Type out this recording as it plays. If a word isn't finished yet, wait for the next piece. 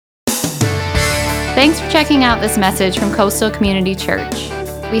Thanks for checking out this message from Coastal Community Church.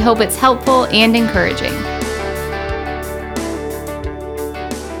 We hope it's helpful and encouraging.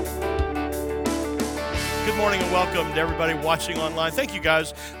 Good morning and welcome to everybody watching online. Thank you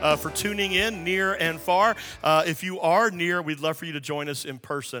guys for tuning in near and far. If you are near, we'd love for you to join us in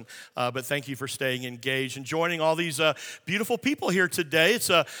person. But thank you for staying engaged and joining all these beautiful people here today. It's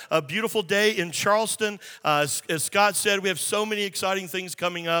a beautiful day in Charleston. As Scott said, we have so many exciting things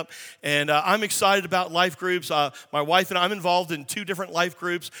coming up. And I'm excited about life groups. My wife and I'm involved in 2 different life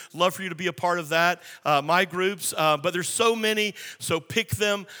groups. Love for you to be a part of that. My groups. But there's so many, so pick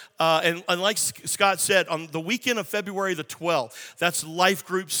them. And like Scott said, on the weekend of February the 12th, that's Life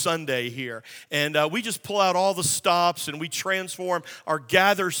Group Sunday here. And we just pull out all the stops and we transform our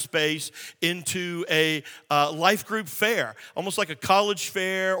gather space into a life group fair, almost like a college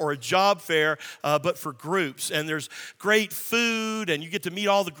fair or a job fair, but for groups. And there's great food and you get to meet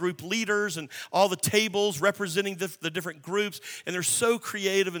all the group leaders and all the tables representing the different groups. And they're so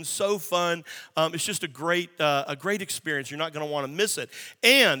creative and so fun. It's just a great experience. You're not going to want to miss it.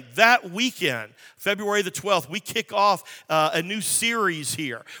 And that weekend, February the 12th, we kick off a new series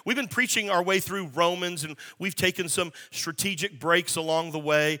here. We've been preaching our way through Romans, and we've taken some strategic breaks along the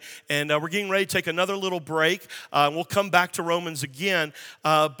way, and we're getting ready to take another little break. We'll come back to Romans again,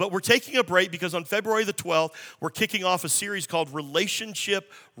 but we're taking a break because on February the 12th, we're kicking off a series called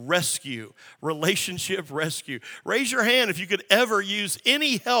Relationship Rescue. Relationship Rescue. Raise your hand if you could ever use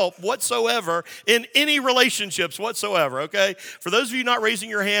any help whatsoever in any relationships whatsoever, okay? For those of you not raising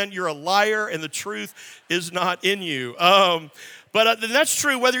your hand, you're a liar and the truth is not in you. But that's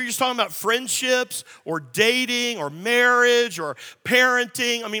true whether you're just talking about friendships or dating or marriage or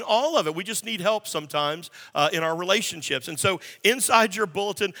parenting. I mean, all of it. We just need help sometimes in our relationships. And so inside your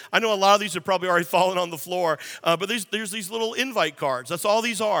bulletin, I know a lot of these have probably already fallen on the floor, but there's these little invite cards. That's all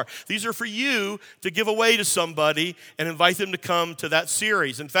these are. These are for you to give away to somebody and invite them to come to that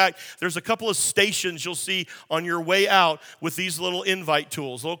series. In fact, there's a couple of stations you'll see on your way out with these little invite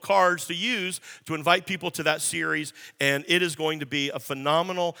tools, little cards to use to invite people to that series, and it is going to be a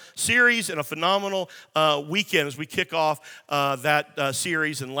phenomenal series and a phenomenal weekend as we kick off that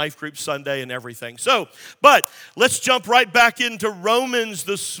series and Life Group Sunday and everything. But let's jump right back into Romans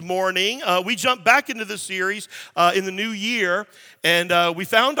this morning. We jumped back into the series in the new year, and we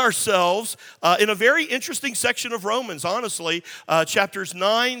found ourselves in a very interesting section of Romans, honestly, chapters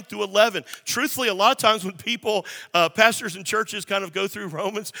 9 through 11. Truthfully, a lot of times when people, pastors and churches kind of go through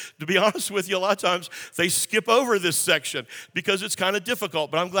Romans, to be honest with you, a lot of times they skip over this section because it's kind of difficult,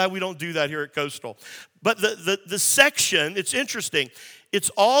 but I'm glad we don't do that here at Coastal. But the section, it's interesting.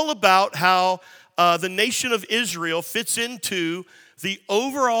 It's all about how the nation of Israel fits into the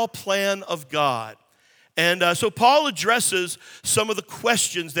overall plan of God. And so Paul addresses some of the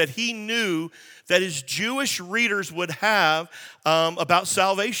questions that he knew that his Jewish readers would have about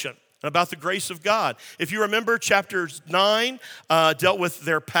salvation and about the grace of God. If you remember, chapter 9 dealt with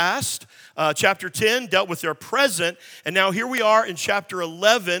their past. Chapter 10 dealt with their present. And now here we are in chapter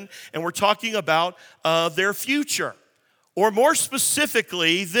 11, and we're talking about their future. Or more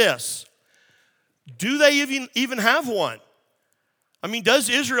specifically, this. Do they even have one? I mean, does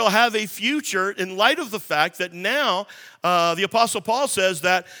Israel have a future in light of the fact that now the Apostle Paul says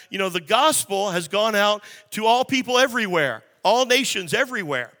that, the gospel has gone out to all people everywhere, all nations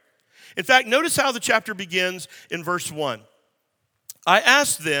everywhere. In fact, notice how the chapter begins in verse 1. I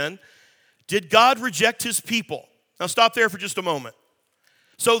asked then, did God reject his people? Now stop there for just a moment.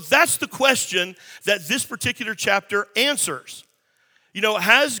 So that's the question that this particular chapter answers.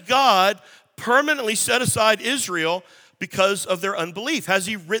 Has God permanently set aside Israel because of their unbelief? Has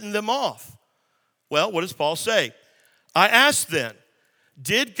he written them off? Well, what does Paul say? I asked then,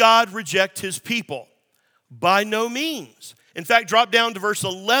 did God reject his people? By no means. In fact, drop down to verse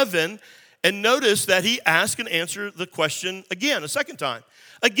 11 and notice that he asked and answered the question again, a second time.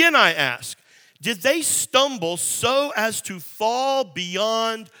 Again, I ask, did they stumble so as to fall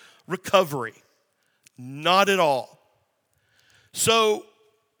beyond recovery? Not at all. So,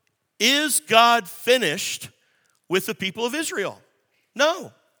 is God finished with the people of Israel?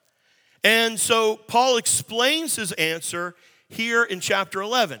 No. And so Paul explains his answer here in chapter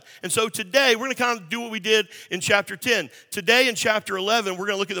 11. And so today, we're going to kind of do what we did in chapter 10. Today in chapter 11, we're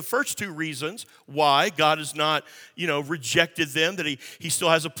going to look at the first 2 reasons why God has not, rejected them, that he still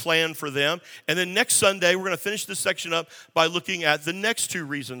has a plan for them. And then next Sunday, we're going to finish this section up by looking at the next 2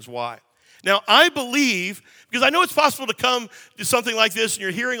 reasons why. Now, I believe, because I know it's possible to come to something like this and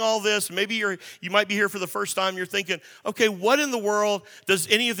you're hearing all this, and maybe you might be here for the first time, you're thinking, okay, what in the world does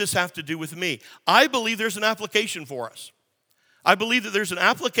any of this have to do with me? I believe there's an application for us. I believe that there's an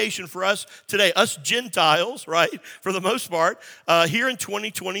application for us today, us Gentiles, right, for the most part, here in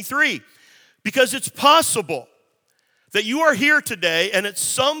 2023. Because it's possible that you are here today and at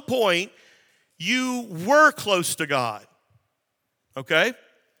some point you were close to God, okay?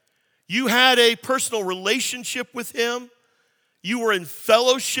 You had a personal relationship with Him. You were in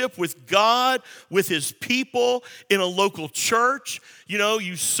fellowship with God, with His people, in a local church. You know,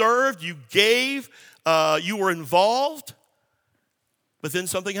 you served, you gave, you were involved. But then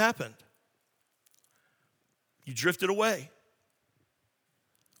something happened. You drifted away.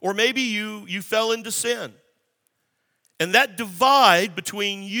 Or maybe you fell into sin. And that divide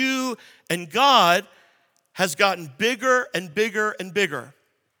between you and God has gotten bigger and bigger and bigger.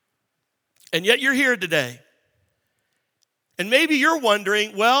 And yet you're here today. And maybe you're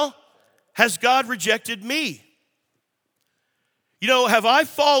wondering, well, has God rejected me? You know, have I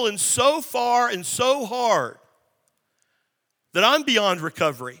fallen so far and so hard that I'm beyond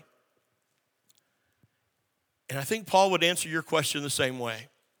recovery? And I think Paul would answer your question the same way.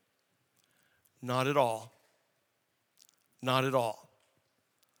 Not at all. Not at all.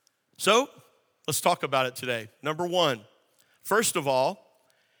 So, let's talk about it today. Number one, first of all,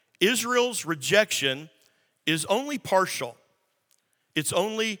 Israel's rejection is only partial. It's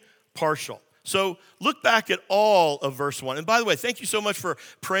only partial. So look back at all of verse 1. And by the way, thank you so much for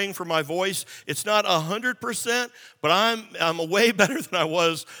praying for my voice. It's not 100%, but I'm way better than I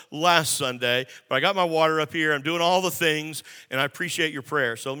was last Sunday. But I got my water up here. I'm doing all the things, and I appreciate your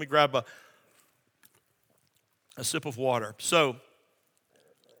prayer. So let me grab a sip of water. So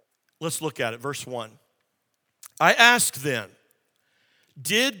let's look at it. Verse 1. I ask then,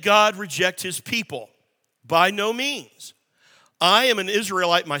 did God reject His people? By no means. I am an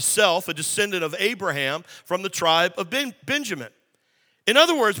Israelite myself, a descendant of Abraham from the tribe of Benjamin. In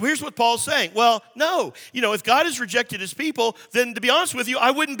other words, here's what Paul's saying. Well, no, if God has rejected His people, then to be honest with you, I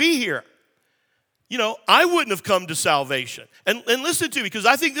wouldn't be here. I wouldn't have come to salvation. And listen to me, because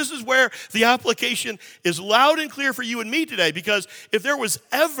I think this is where the application is loud and clear for you and me today, because if there was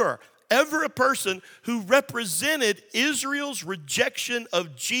ever a person who represented Israel's rejection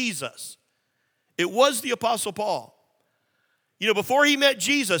of Jesus, it was the Apostle Paul. Before he met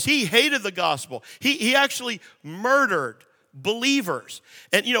Jesus, he hated the gospel. He actually murdered believers.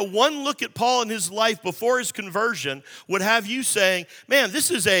 And, one look at Paul and his life before his conversion would have you saying, man, this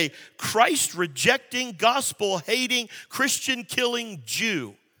is a Christ-rejecting, gospel-hating, Christian-killing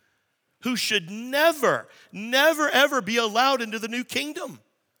Jew who should never, ever be allowed into the new kingdom.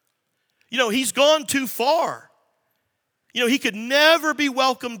 He's gone too far. He could never be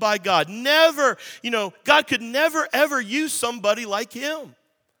welcomed by God. Never, God could never, ever use somebody like him. In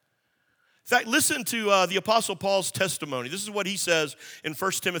fact, listen to the Apostle Paul's testimony. This is what he says in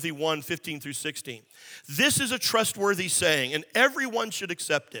 1 Timothy 1, 15 through 16. This is a trustworthy saying, and everyone should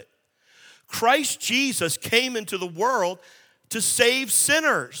accept it. Christ Jesus came into the world to save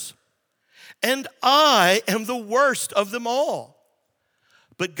sinners, and I am the worst of them all.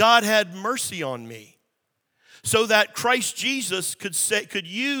 But God had mercy on me, so that Christ Jesus could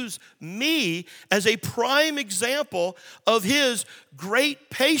use me as a prime example of His great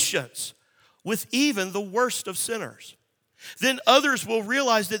patience with even the worst of sinners. Then others will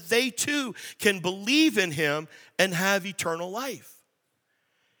realize that they too can believe in Him and have eternal life.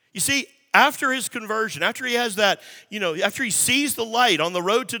 You see, after his conversion, after he has that, after he sees the light on the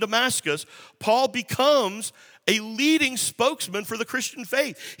road to Damascus, Paul becomes a leading spokesman for the Christian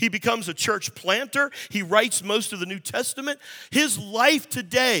faith. He becomes a church planter. He writes most of the New Testament. His life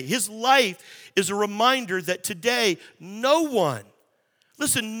today, is a reminder that today no one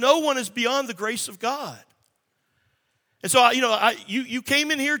is beyond the grace of God. And so, you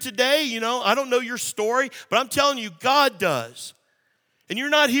came in here today, I don't know your story, but I'm telling you, God does. And you're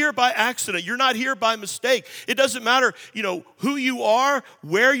not here by accident. You're not here by mistake. It doesn't matter, who you are,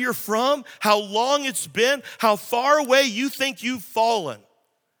 where you're from, how long it's been, how far away you think you've fallen.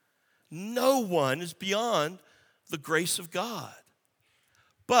 No one is beyond the grace of God.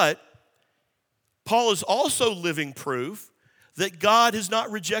 But Paul is also living proof that God has not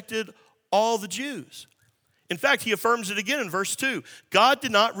rejected all the Jews. In fact, he affirms it again in verse 2. God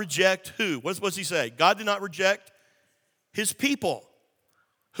did not reject who? What does he say? God did not reject His people,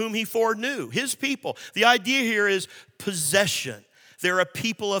 whom He foreknew, His people. The idea here is possession. They're a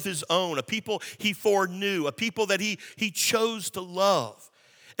people of His own, a people He foreknew, a people that He chose to love.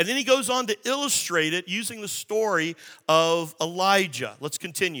 And then he goes on to illustrate it using the story of Elijah. Let's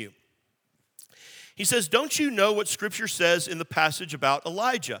continue. He says, don't you know what Scripture says in the passage about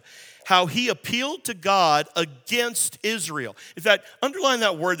Elijah? How he appealed to God against Israel. In fact, underline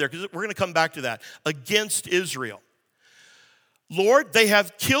that word there because we're going to come back to that. Against Israel. Lord, they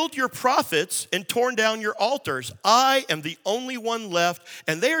have killed your prophets and torn down your altars. I am the only one left,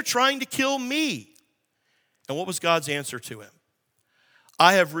 and they are trying to kill me. And what was God's answer to him?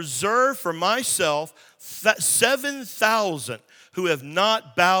 I have reserved for myself 7,000 who have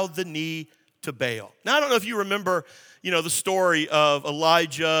not bowed the knee to Baal. Now, I don't know if you remember, the story of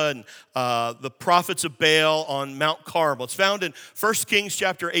Elijah and the prophets of Baal on Mount Carmel. It's found in 1 Kings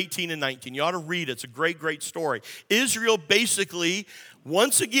chapter 18 and 19. You ought to read it. It's a great, great story. Israel basically,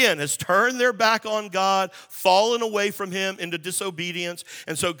 once again, has turned their back on God, fallen away from him into disobedience.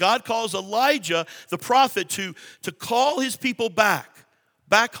 And so God calls Elijah, the prophet, to call his people back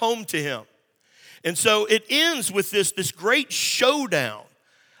home to him. And so it ends with this great showdown.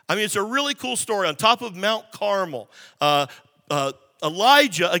 I mean, it's a really cool story. On top of Mount Carmel,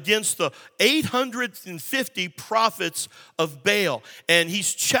 Elijah against the 850 prophets of Baal. And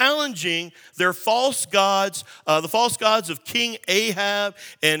he's challenging their false gods, the false gods of King Ahab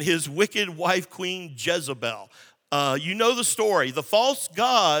and his wicked wife, Queen Jezebel. You know the story. The false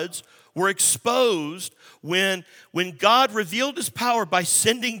gods were exposed when God revealed his power by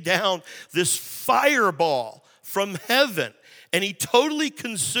sending down this fireball from heaven. And he totally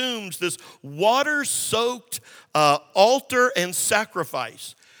consumes this water-soaked altar and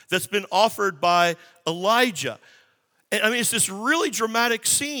sacrifice that's been offered by Elijah. And I mean, it's this really dramatic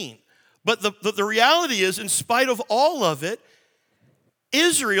scene. But the reality is, in spite of all of it,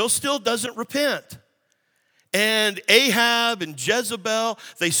 Israel still doesn't repent. And Ahab and Jezebel,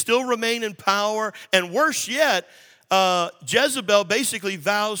 they still remain in power. And worse yet, Jezebel basically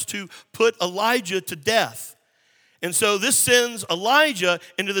vows to put Elijah to death. And so this sends Elijah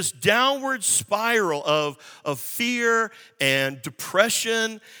into this downward spiral of fear and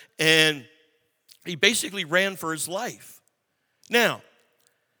depression, and he basically ran for his life. Now,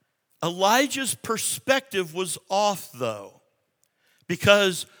 Elijah's perspective was off, though,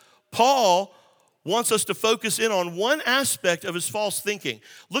 because Paul wants us to focus in on one aspect of his false thinking.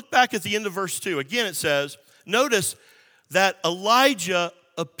 Look back at the end of verse 2. Again, it says, notice that Elijah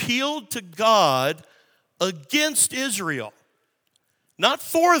appealed to God against Israel, not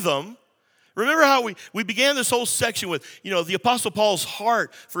for them. Remember how we began this whole section with, the Apostle Paul's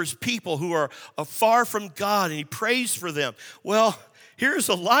heart for his people who are far from God, and he prays for them. Well, here's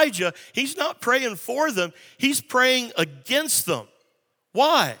Elijah. He's not praying for them. He's praying against them.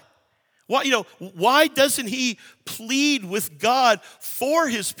 Why? Why doesn't he plead with God for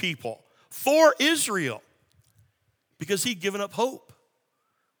his people, for Israel? Because he'd given up hope.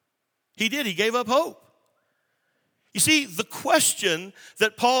 He did. He gave up hope. You see, the question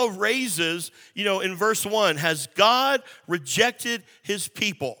that Paul raises, in verse 1, has God rejected his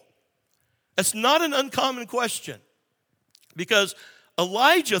people? That's not an uncommon question, because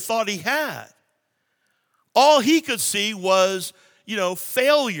Elijah thought he had. All he could see was,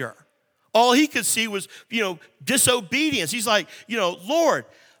 failure. All he could see was, disobedience. He's like, Lord,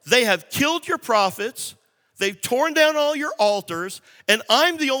 they have killed your prophets, they've torn down all your altars, and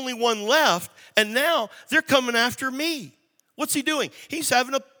I'm the only one left, and now they're coming after me. What's he doing? He's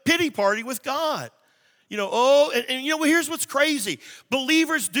having a pity party with God. Here's what's crazy.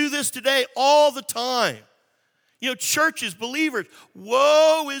 Believers do this today all the time. Churches, believers,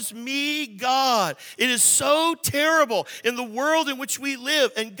 woe is me, God. It is so terrible in the world in which we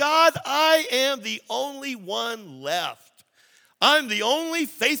live. And God, I am the only one left. I'm the only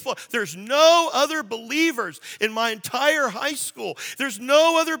faithful. There's no other believers in my entire high school. There's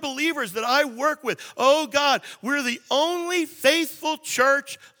no other believers that I work with. Oh God, we're the only faithful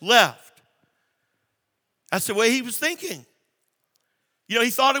church left. That's the way he was thinking.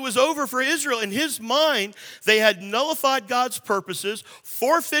 He thought it was over for Israel. In his mind, they had nullified God's purposes,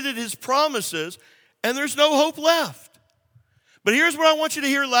 forfeited his promises, and there's no hope left. But here's what I want you to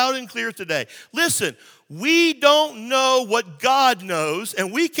hear loud and clear today. Listen, we don't know what God knows,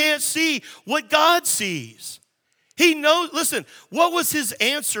 and we can't see what God sees. He knows. Listen, what was his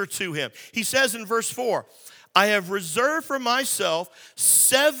answer to him? He says in verse 4, I have reserved for myself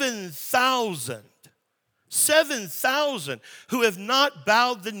 7,000 who have not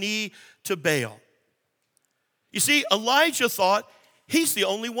bowed the knee to Baal. You see, Elijah thought he's the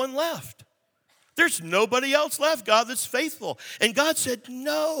only one left. There's nobody else left, God, that's faithful. And God said,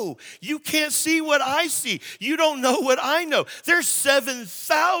 no, you can't see what I see. You don't know what I know. There's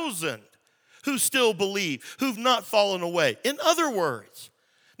 7,000 who still believe, who've not fallen away. In other words,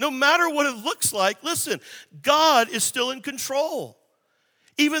 no matter what it looks like, listen, God is still in control.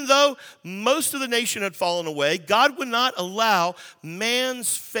 Even though most of the nation had fallen away, God would not allow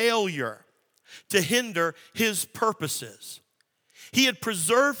man's failure to hinder his purposes. He had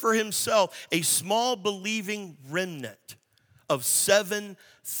preserved for himself a small believing remnant, of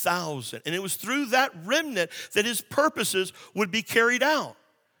 7,000. And it was through that remnant that his purposes would be carried out.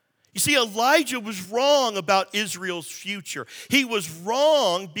 You see, Elijah was wrong about Israel's future. He was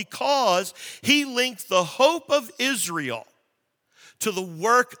wrong because he linked the hope of Israel to the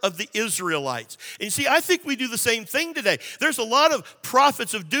work of the Israelites. And you see, I think we do the same thing today. There's a lot of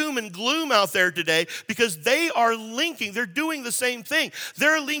prophets of doom and gloom out there today because they're doing the same thing.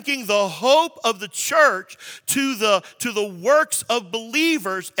 They're linking the hope of the church to the works of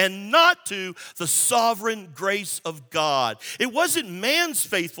believers and not to the sovereign grace of God. It wasn't man's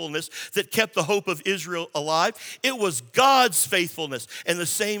faithfulness that kept the hope of Israel alive. It was God's faithfulness, and the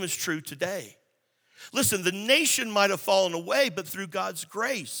same is true today. Listen, the nation might have fallen away, but through God's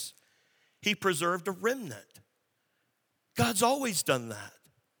grace, he preserved a remnant. God's always done that.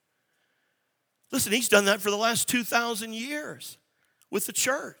 Listen, he's done that for the last 2,000 years with the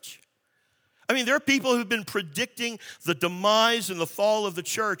church. I mean, there are people who've been predicting the demise and the fall of the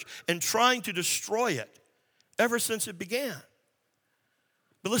church and trying to destroy it ever since it began.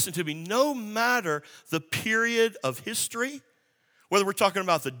 But listen to me, no matter the period of history, whether we're talking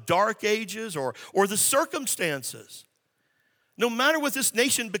about the dark ages or the circumstances, no matter what this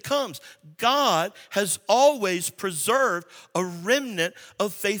nation becomes, God has always preserved a remnant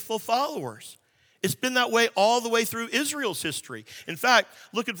of faithful followers. It's been that way all the way through Israel's history. In fact,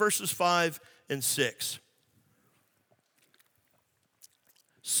 look at verses 5 and 6.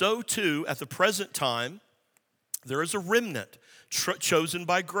 So too, at the present time, there is a remnant chosen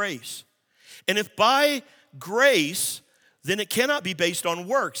by grace. And if by grace, then it cannot be based on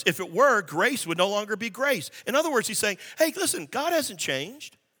works. If it were, grace would no longer be grace. In other words, he's saying, hey, listen, God hasn't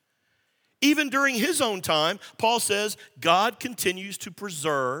changed. Even during his own time, Paul says, God continues to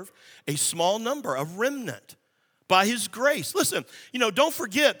preserve a small number, a remnant, by his grace. Listen, don't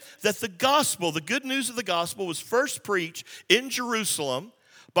forget that the gospel, the good news of the gospel, was first preached in Jerusalem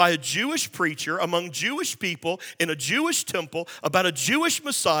by a Jewish preacher among Jewish people in a Jewish temple about a Jewish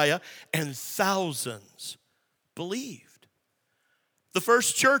Messiah, and thousands believed. The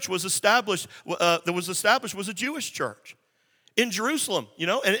first church was established was a Jewish church in Jerusalem,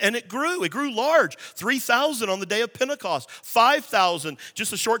 and it grew. It grew large. 3,000 on the day of Pentecost, 5,000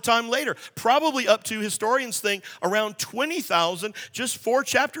 just a short time later, probably up to, historians think, around 20,000 just 4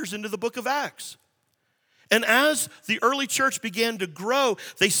 chapters into the book of Acts. And as the early church began to grow,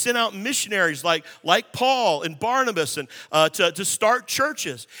 they sent out missionaries like Paul and Barnabas and to start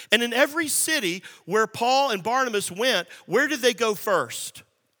churches. And in every city where Paul and Barnabas went, where did they go first?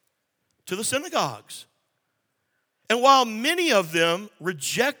 To the synagogues. And while many of them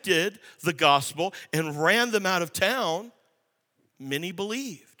rejected the gospel and ran them out of town, many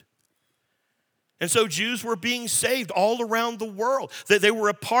believed. And so Jews were being saved all around the world. They were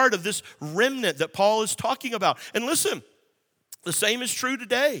a part of this remnant that Paul is talking about. And listen, the same is true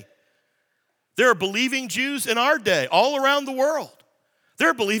today. There are believing Jews in our day all around the world. There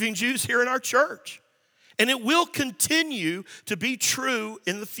are believing Jews here in our church. And it will continue to be true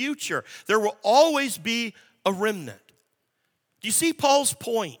in the future. There will always be a remnant. Do you see Paul's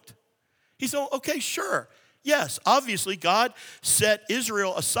point? He's saying, okay, sure. Yes, obviously God set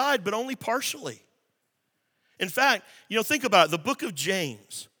Israel aside, but only partially. In fact, think about it. The book of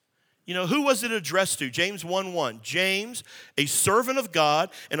James, who was it addressed to? James 1:1. James, a servant of God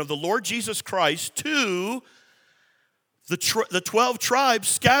and of the Lord Jesus Christ, to the 12 tribes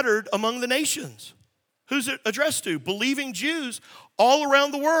scattered among the nations. Who's it addressed to? Believing Jews all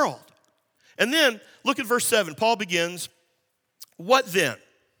around the world. And then, look at verse 7. Paul begins, what then?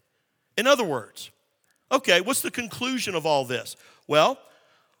 In other words, okay, what's the conclusion of all this? Well,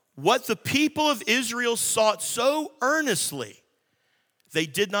 what the people of Israel sought so earnestly, they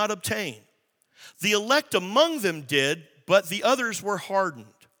did not obtain. The elect among them did, but the others were hardened.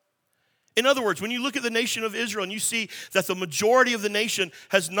 In other words, when you look at the nation of Israel and you see that the majority of the nation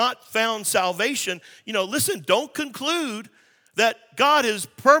has not found salvation, listen, don't conclude that God has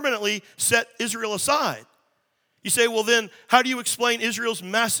permanently set Israel aside. You say, well then, how do you explain Israel's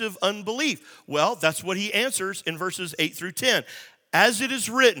massive unbelief? Well, that's what he answers in verses 8 through 10. As it is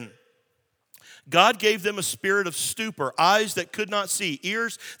written, God gave them a spirit of stupor, eyes that could not see,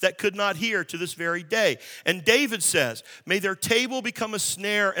 ears that could not hear to this very day. And David says, may their table become a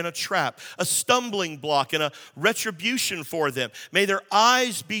snare and a trap, a stumbling block and a retribution for them. May their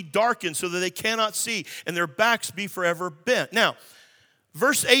eyes be darkened so that they cannot see, and their backs be forever bent. Now,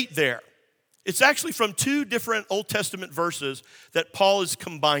 verse 8 there, it's actually from 2 different Old Testament verses that Paul is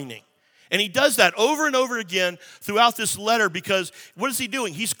combining. And he does that over and over again throughout this letter because what is he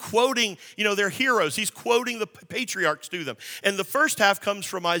doing? He's quoting, their heroes. He's quoting the patriarchs to them. And the first half comes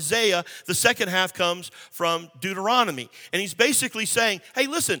from Isaiah. The second half comes from Deuteronomy. And he's basically saying, hey,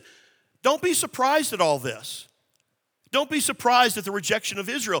 listen, don't be surprised at all this. Don't be surprised at the rejection of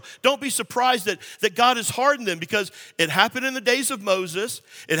Israel. Don't be surprised that God has hardened them because it happened in the days of Moses.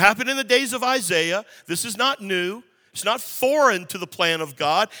 It happened in the days of Isaiah. This is not new. It's not foreign to the plan of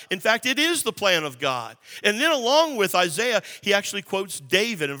God. In fact, it is the plan of God. And then along with Isaiah, he actually quotes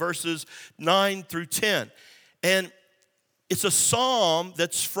David in verses 9 through 10. And it's a psalm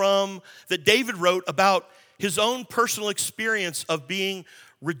that David wrote about his own personal experience of being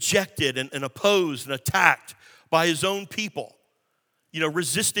rejected and opposed and attacked by his own people,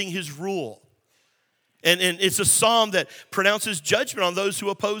 resisting his rule. And it's a psalm that pronounces judgment on those who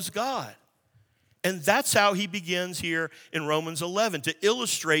oppose God. And that's how he begins here in Romans 11 to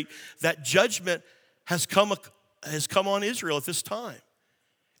illustrate that judgment has come on Israel at this time.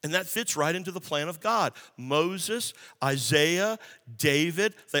 And that fits right into the plan of God. Moses, Isaiah,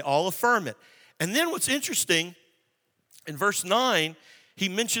 David, they all affirm it. And then what's interesting, in verse 9, he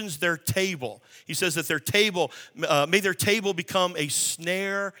mentions their table. He says that may their table become a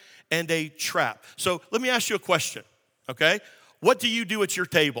snare and a trap. So let me ask you a question, okay? What do you do at your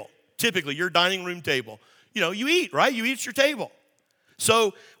table? Typically, your dining room table. You eat, right? You eat at your table.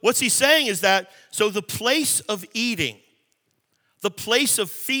 So what's he saying is that, the place of eating, the place of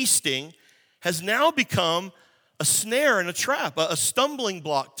feasting has now become a snare and a trap, a stumbling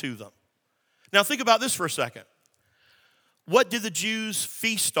block to them. Now think about this for a second. What did the Jews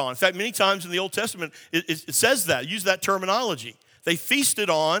feast on? In fact, many times in the Old Testament, it says that, use that terminology. They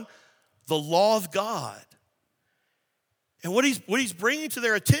feasted on the law of God. And what he's bringing to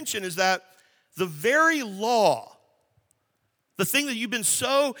their attention is that the very law, the thing that you've been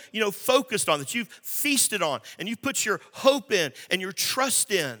so, focused on, that you've feasted on, and you've put your hope in and your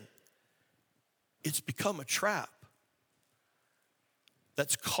trust in, it's become a trap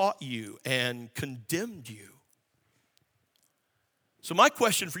that's caught you and condemned you. So my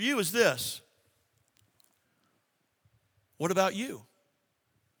question for you is this: what about you?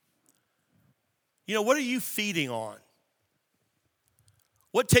 What are you feeding on?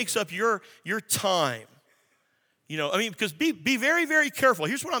 What takes up your time? Because be very, very careful.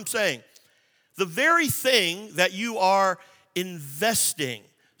 Here's what I'm saying. The very thing that you are investing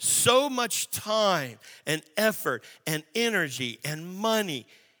so much time and effort and energy and money,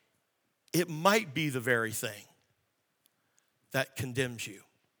 it might be the very thing that condemns you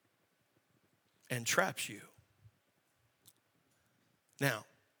and traps you. Now,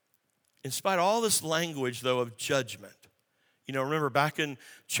 in spite of all this language, though, of judgment, remember back in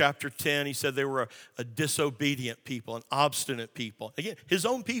chapter 10, he said they were a disobedient people, an obstinate people. Again, his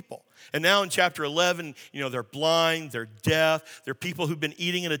own people. And now in chapter 11, they're blind, they're deaf, they're people who've been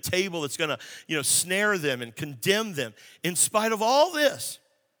eating at a table that's going to, snare them and condemn them. In spite of all this,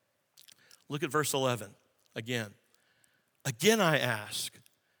 look at verse 11 again. Again, I ask,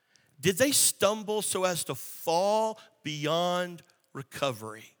 did they stumble so as to fall beyond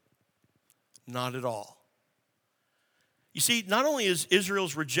recovery? Not at all. You see, not only is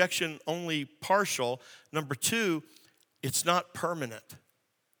Israel's rejection only partial, number two, it's not permanent.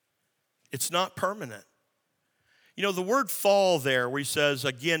 It's not permanent. The word fall there, where he says,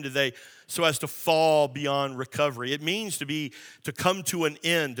 again, did they so as to fall beyond recovery? It means to come to an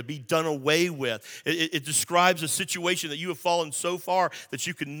end, to be done away with. It describes a situation that you have fallen so far that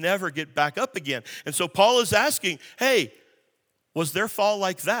you can never get back up again. And so Paul is asking, hey, was their fall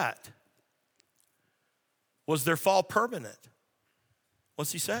like that? Was their fall permanent?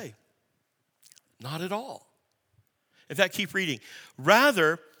 What's he say? Not at all. In fact, keep reading.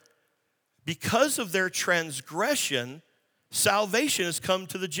 Rather, because of their transgression, salvation has come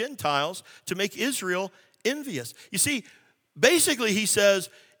to the Gentiles to make Israel envious. You see, basically he says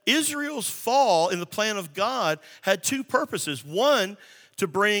Israel's fall in the plan of God had two purposes. One, to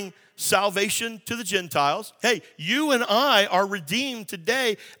bring salvation to the Gentiles. Hey, you and I are redeemed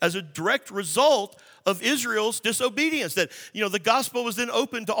today as a direct result of Israel's disobedience. That, the gospel was then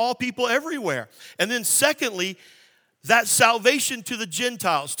open to all people everywhere. And then secondly, that salvation to the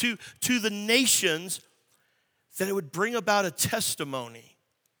Gentiles, to the nations, that it would bring about a testimony,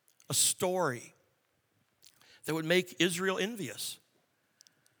 a story that would make Israel envious,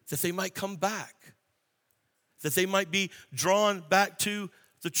 that they might come back, that they might be drawn back to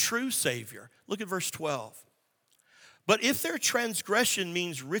the true Savior. Look at verse 12. But if their transgression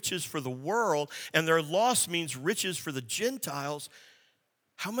means riches for the world and their loss means riches for the Gentiles,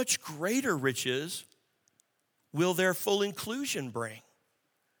 how much greater riches will their full inclusion bring?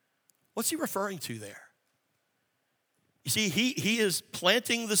 What's he referring to there? You see, he is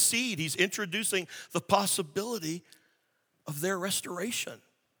planting the seed. He's introducing the possibility of their restoration,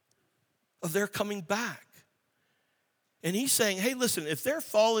 of their coming back. And he's saying, hey, listen, if their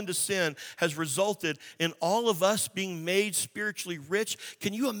fall into sin has resulted in all of us being made spiritually rich,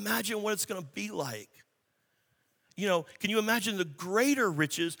 can you imagine what it's going to be like? Can you imagine the greater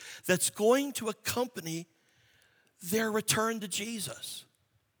riches that's going to accompany their return to Jesus?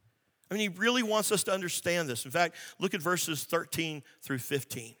 I mean, he really wants us to understand this. In fact, look at verses 13 through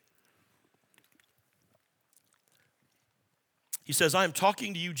 15. He says, I am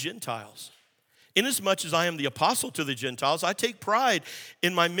talking to you Gentiles. Inasmuch as I am the apostle to the Gentiles, I take pride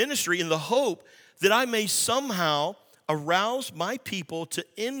in my ministry in the hope that I may somehow arouse my people to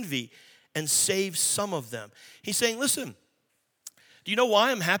envy and save some of them. He's saying, listen, do you know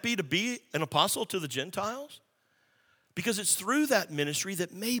why I'm happy to be an apostle to the Gentiles? Because it's through that ministry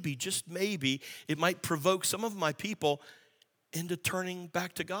that maybe, just maybe, it might provoke some of my people into turning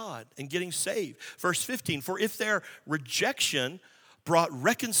back to God and getting saved. Verse 15, for if their rejection brought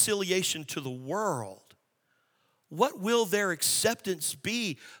reconciliation to the world, what will their acceptance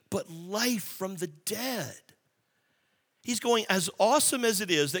be but life from the dead? He's going, as awesome as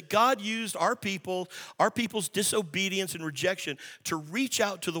it is that God used our people's disobedience and rejection to reach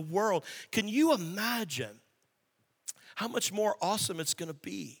out to the world, can you imagine how much more awesome it's going to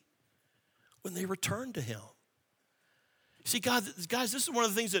be when they return to him? See, guys, this is one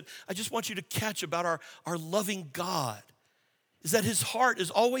of the things that I just want you to catch about our loving God, is that his heart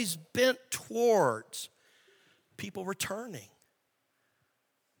is always bent towards people returning,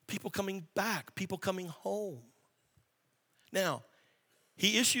 people coming back, people coming home. Now,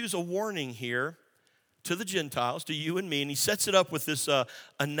 he issues a warning here to the Gentiles, to you and me, and he sets it up with this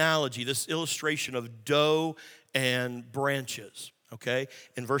analogy, this illustration of dough and branches, okay,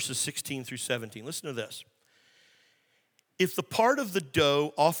 in verses 16 through 17. Listen to this. If the part of the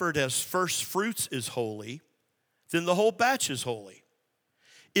dough offered as first fruits is holy, then the whole batch is holy.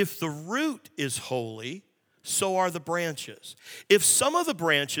 If the root is holy, so are the branches. If some of the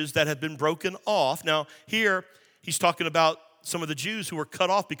branches that have been broken off, now here he's talking about some of the Jews who were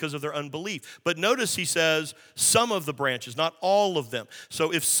cut off because of their unbelief. But notice he says some of the branches, not all of them.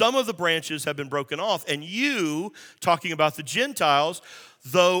 So if some of the branches have been broken off, and you, talking about the Gentiles,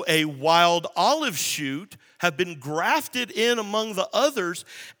 though a wild olive shoot, have been grafted in among the others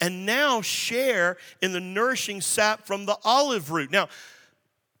and now share in the nourishing sap from the olive root. Now,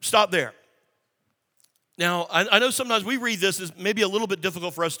 stop there. Now, I know sometimes we read this as maybe a little bit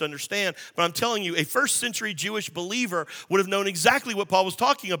difficult for us to understand, but I'm telling you, a first century Jewish believer would have known exactly what Paul was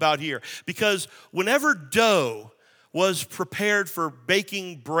talking about here. Because whenever dough was prepared for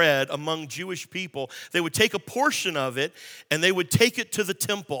baking bread among Jewish people, they would take a portion of it and they would take it to the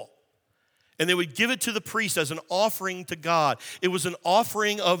temple. And they would give it to the priest as an offering to God. It was an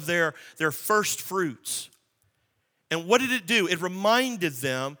offering of their first fruits. And what did it do? It reminded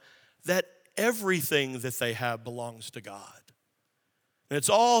them that everything that they have belongs to God. And it's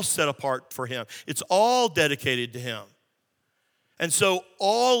all set apart for him. It's all dedicated to him. And so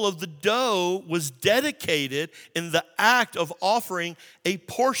all of the dough was dedicated in the act of offering a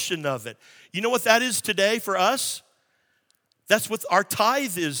portion of it. You know what that is today for us? That's what our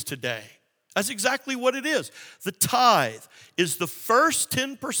tithe is today. That's exactly what it is. The tithe is the first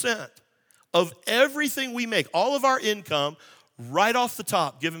 10% of everything we make, all of our income, right off the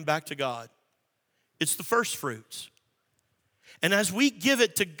top, given back to God. It's the first fruits. And as we give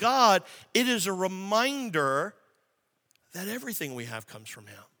it to God, it is a reminder that everything we have comes from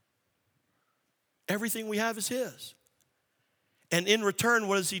him. Everything we have is his. And in return,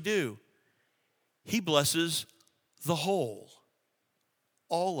 what does he do? He blesses the whole,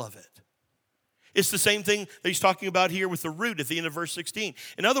 all of it. It's the same thing that he's talking about here with the root at the end of verse 16.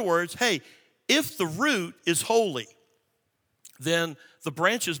 In other words, hey, if the root is holy, then the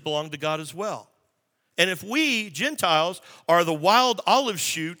branches belong to God as well. And if we, Gentiles, are the wild olive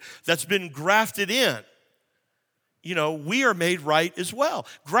shoot that's been grafted in, we are made right as well.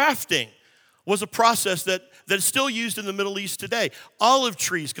 Grafting was a process that is still used in the Middle East today. Olive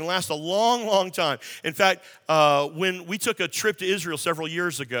trees can last a long, long time. In fact, when we took a trip to Israel several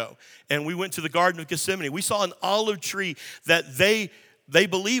years ago, and we went to the Garden of Gethsemane, we saw an olive tree that they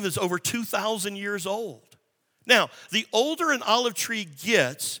believe is over 2,000 years old. Now, the older an olive tree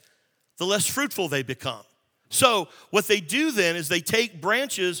gets, the less fruitful they become. So what they do then is they take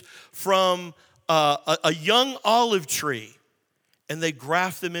branches from a young olive tree and they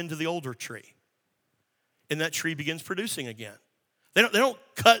graft them into the older tree. And that tree begins producing again. They don't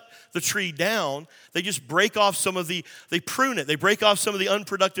cut the tree down. They just break off they prune it. They break off some of the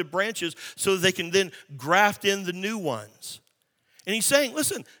unproductive branches so that they can then graft in the new ones. And he's saying,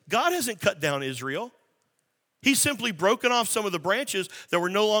 listen, God hasn't cut down Israel. He's simply broken off some of the branches that were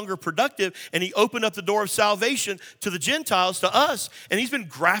no longer productive, and he opened up the door of salvation to the Gentiles, to us, and he's been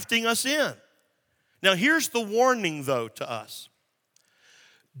grafting us in. Now, here's the warning, though, to us.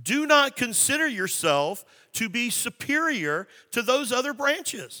 Do not consider yourself to be superior to those other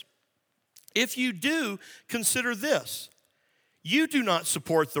branches. If you do, consider this. You do not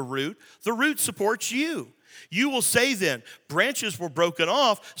support the root supports you. You will say then, branches were broken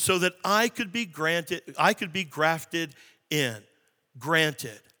off so that I could be grafted in.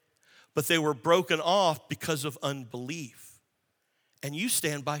 Granted. But they were broken off because of unbelief. And you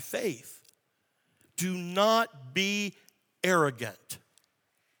stand by faith. Do not be arrogant,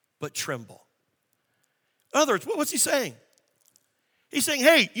 but tremble. In other words, what's he saying? He's saying,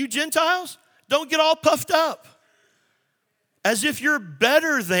 hey, you Gentiles, don't get all puffed up as if you're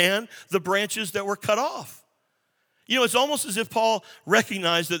better than the branches that were cut off. You know, it's almost as if Paul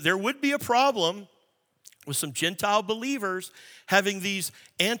recognized that there would be a problem with some Gentile believers having these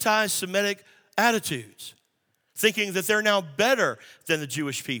anti-Semitic attitudes, thinking that they're now better than the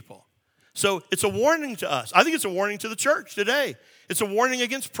Jewish people. So it's a warning to us. I think it's a warning to the church today. It's a warning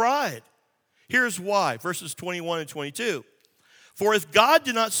against pride. Here's why, verses 21 and 22. For if God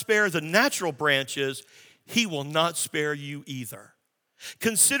did not spare the natural branches, he will not spare you either.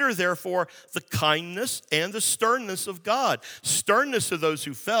 Consider, therefore, the kindness and the sternness of God. Sternness to those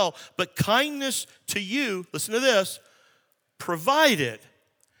who fell, but kindness to you, listen to this, provided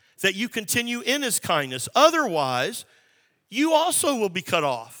that you continue in his kindness. Otherwise, you also will be cut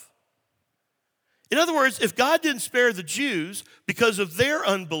off. In other words, if God didn't spare the Jews because of their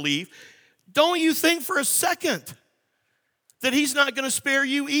unbelief, don't you think for a second that he's not going to spare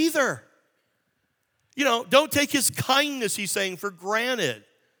you either. You know, don't take his kindness, he's saying, for granted.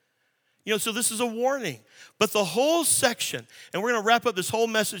 You know, so this is a warning. But the whole section, and we're going to wrap up this whole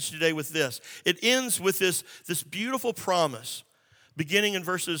message today with this. It ends with this beautiful promise, beginning in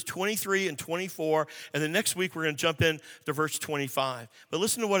verses 23 and 24, and then next week we're going to jump in to verse 25. But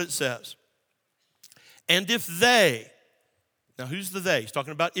listen to what it says. And if they, now who's the they? He's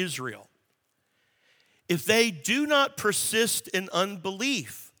talking about Israel. If they do not persist in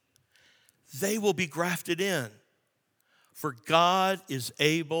unbelief, they will be grafted in, for God is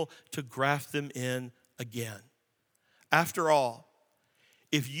able to graft them in again. After all,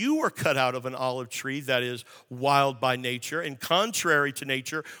 if you were cut out of an olive tree that is wild by nature and contrary to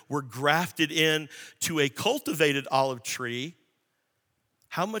nature were grafted in to a cultivated olive tree,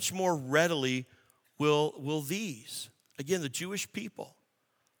 how much more readily will these, again, the Jewish people,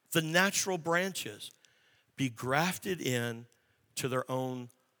 the natural branches, be grafted in to their own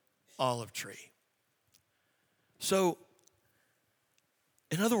olive tree? So,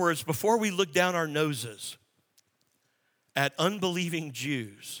 in other words, before we look down our noses at unbelieving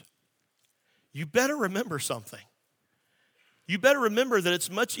Jews, you better remember something. You better remember that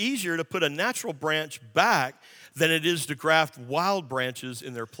it's much easier to put a natural branch back than it is to graft wild branches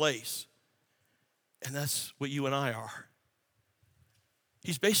in their place. And that's what you and I are.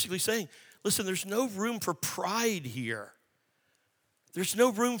 He's basically saying, listen, there's no room for pride here. There's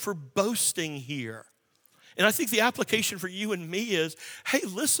no room for boasting here. And I think the application for you and me is, hey,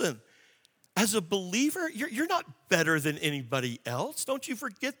 listen, as a believer, you're not better than anybody else. Don't you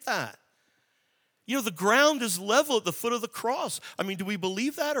forget that. You know, the ground is level at the foot of the cross. I mean, do we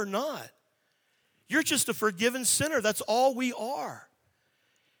believe that or not? You're just a forgiven sinner. That's all we are.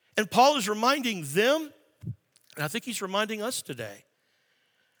 And Paul is reminding them, and I think he's reminding us today,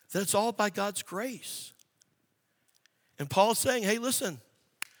 that it's all by God's grace. And Paul's saying, hey, listen,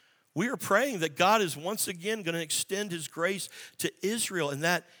 we are praying that God is once again going to extend his grace to Israel and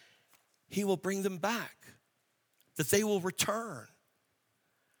that he will bring them back, that they will return.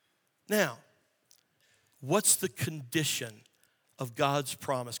 Now, what's the condition of God's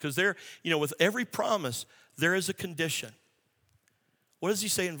promise? Because there, you know, with every promise, there is a condition. What does he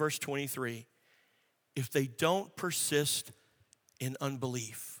say in verse 23? If they don't persist in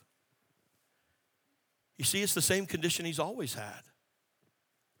unbelief. You see, it's the same condition he's always had.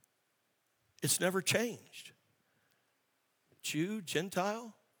 It's never changed. Jew,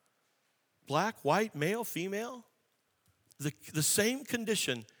 Gentile, black, white, male, female. The same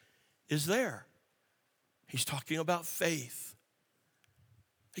condition is there. He's talking about faith.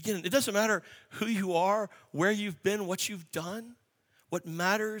 Again, it doesn't matter who you are, where you've been, what you've done. What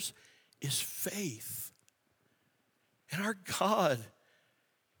matters is faith. And our God,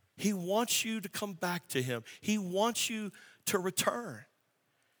 he wants you to come back to him. He wants you to return.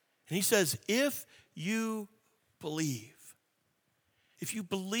 And he says, if you believe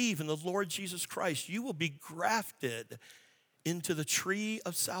in the Lord Jesus Christ, you will be grafted into the tree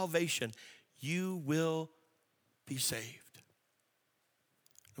of salvation. You will be saved.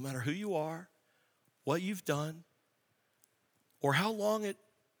 No matter who you are, what you've done, or how long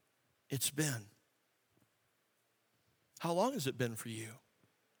it's been. How long has it been for you?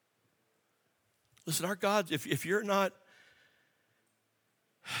 Listen, our God, if you're not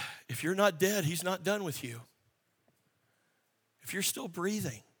dead, he's not done with you. If you're still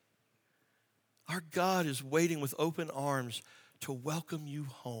breathing, our God is waiting with open arms to welcome you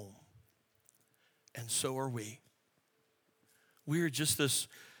home. And so are we. We are just this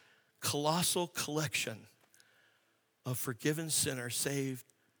colossal collection of forgiven sinners saved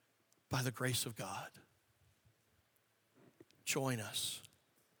by the grace of God. Join us.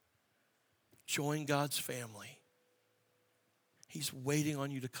 Join God's family. He's waiting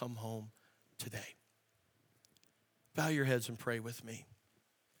on you to come home today. Bow your heads and pray with me.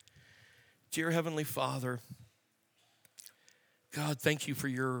 Dear Heavenly Father, God, thank you for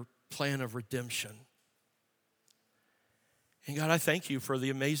your plan of redemption. And God, I thank you for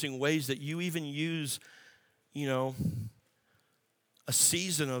the amazing ways that you even use, a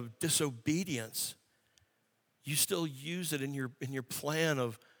season of disobedience. You still use it in your plan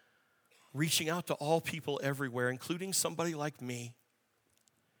of reaching out to all people everywhere, including somebody like me.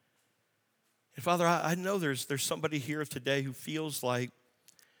 And Father, I know there's somebody here today who feels like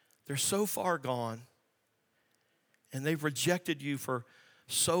they're so far gone and they've rejected you for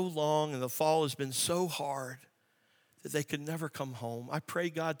so long and the fall has been so hard that they could never come home. I pray,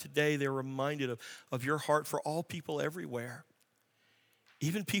 God, today they're reminded of your heart for all people everywhere.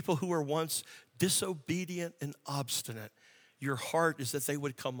 Even people who were once disobedient and obstinate. Your heart is that they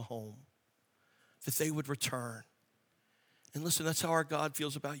would come home, that they would return. And listen, that's how our God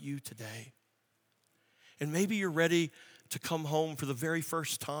feels about you today. And maybe you're ready to come home for the very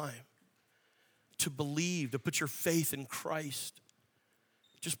first time, to believe, to put your faith in Christ.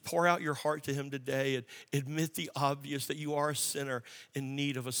 Just pour out your heart to him today and admit the obvious that you are a sinner in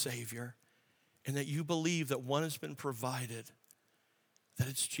need of a Savior and that you believe that one has been provided, that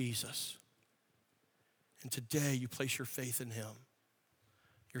it's Jesus. And today you place your faith in him,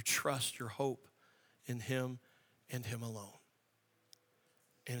 your trust, your hope in him and him alone.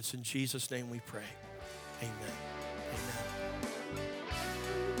 And it's in Jesus' name we pray. Amen. Amen.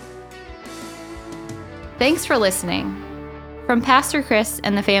 Thanks for listening. From Pastor Chris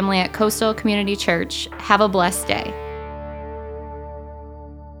and the family at Coastal Community Church, have a blessed day.